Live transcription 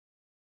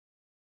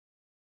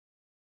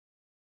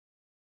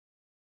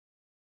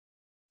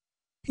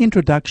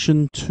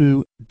Introduction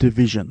to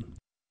division.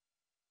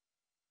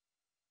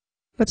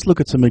 Let's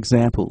look at some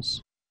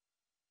examples.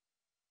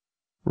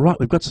 Right,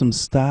 we've got some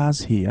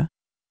stars here.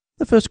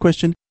 The first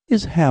question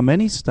is how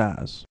many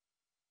stars?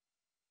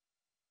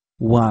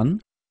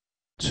 1,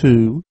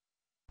 2,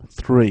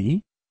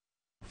 3,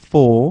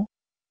 4,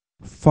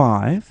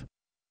 5,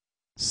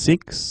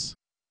 6,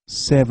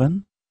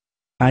 7,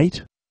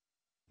 8,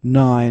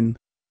 9,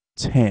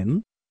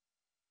 10,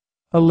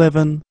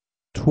 11,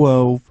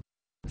 12,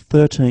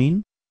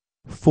 13,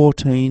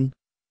 14,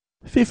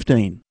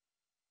 15.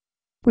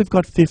 We've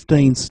got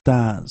 15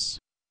 stars.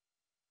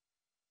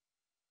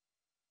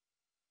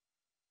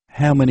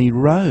 How many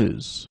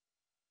rows?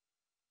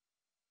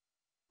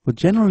 Well,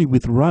 generally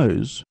with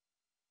rows,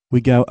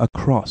 we go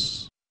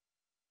across.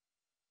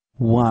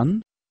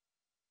 1,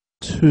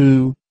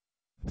 2,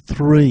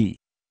 3.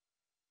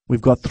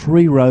 We've got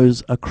 3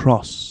 rows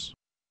across.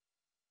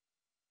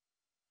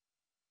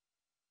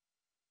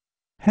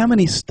 How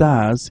many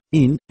stars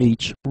in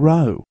each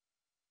row?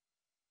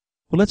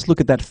 Well, let's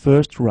look at that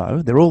first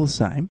row. They're all the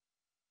same.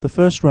 The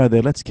first row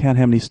there, let's count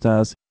how many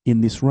stars in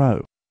this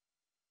row.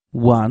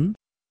 1,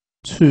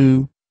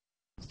 2,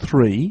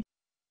 3,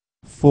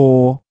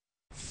 4,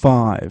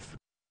 5.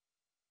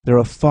 There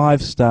are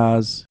 5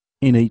 stars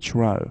in each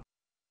row.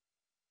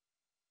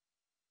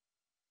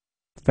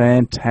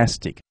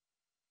 Fantastic.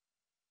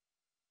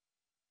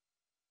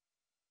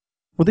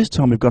 Well, this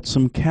time we've got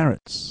some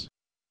carrots.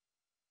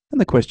 And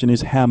the question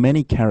is, how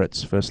many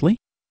carrots, firstly?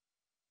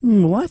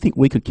 Well, I think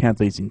we could count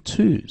these in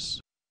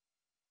twos.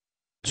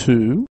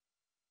 2,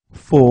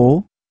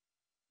 4,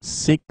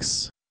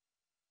 6,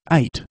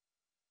 8.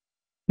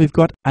 We've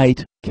got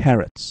 8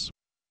 carrots.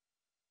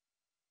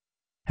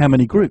 How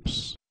many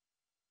groups?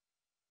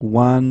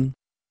 1,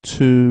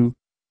 2,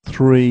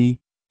 3,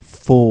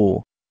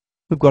 4.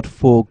 We've got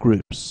 4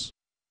 groups.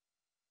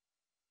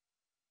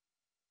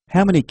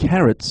 How many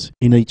carrots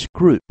in each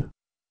group?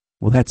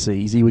 Well, that's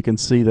easy. We can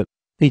see that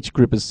each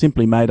group is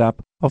simply made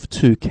up of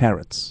 2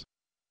 carrots.